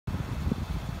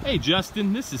Hey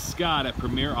Justin, this is Scott at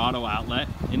Premier Auto Outlet,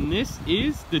 and this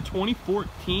is the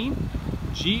 2014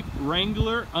 Jeep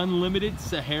Wrangler Unlimited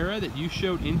Sahara that you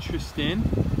showed interest in.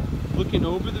 Looking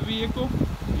over the vehicle,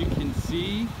 you can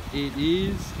see it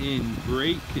is in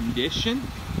great condition.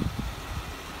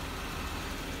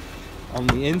 On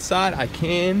the inside, I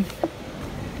can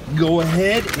go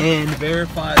ahead and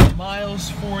verify the miles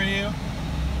for you.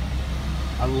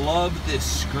 I love this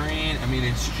screen. I mean,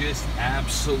 it's just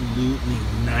absolutely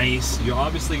nice. You're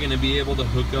obviously going to be able to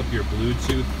hook up your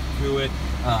Bluetooth to it,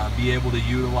 be able to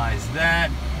utilize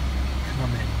that.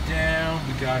 Coming down,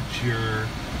 we got your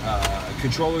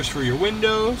controllers for your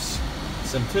windows,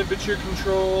 some temperature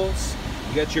controls.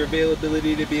 You got your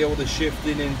availability to be able to shift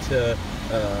it into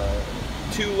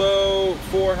 2 low,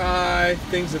 4 high,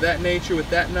 things of that nature with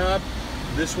that knob.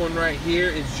 This one right here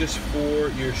is just for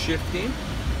your shifting.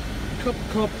 Couple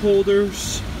cup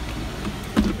holders,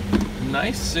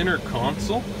 nice center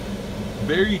console,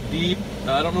 very deep.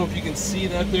 I don't know if you can see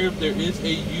that there. There is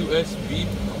a USB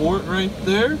port right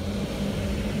there,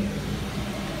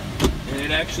 and it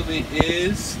actually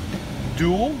is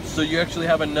dual, so you actually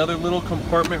have another little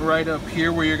compartment right up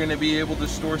here where you're going to be able to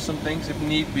store some things if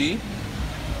need be.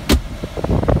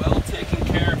 Well taken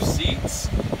care of seats.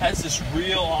 Has this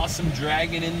real awesome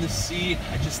dragon in the seat.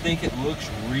 I just think it looks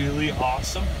really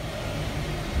awesome.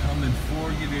 Coming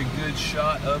forward, give you a good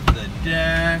shot of the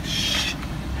dash.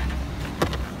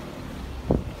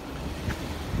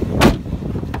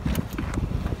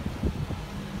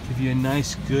 Give you a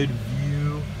nice good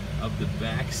view of the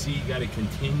back seat. Got a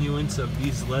continuance of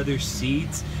these leather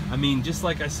seats. I mean, just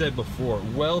like I said before,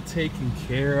 well taken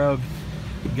care of.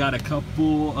 Got a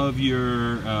couple of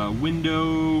your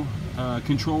window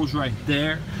controls right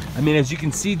there. I mean, as you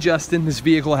can see, Justin, this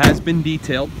vehicle has been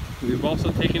detailed. We've also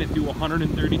taken it through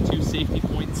 132 safety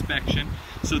point inspection.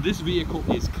 So this vehicle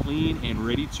is clean and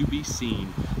ready to be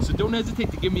seen. So don't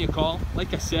hesitate to give me a call.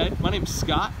 Like I said, my name's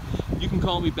Scott. You can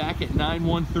call me back at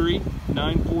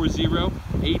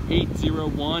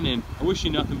 913-940-8801, and I wish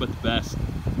you nothing but the best.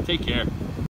 Take care.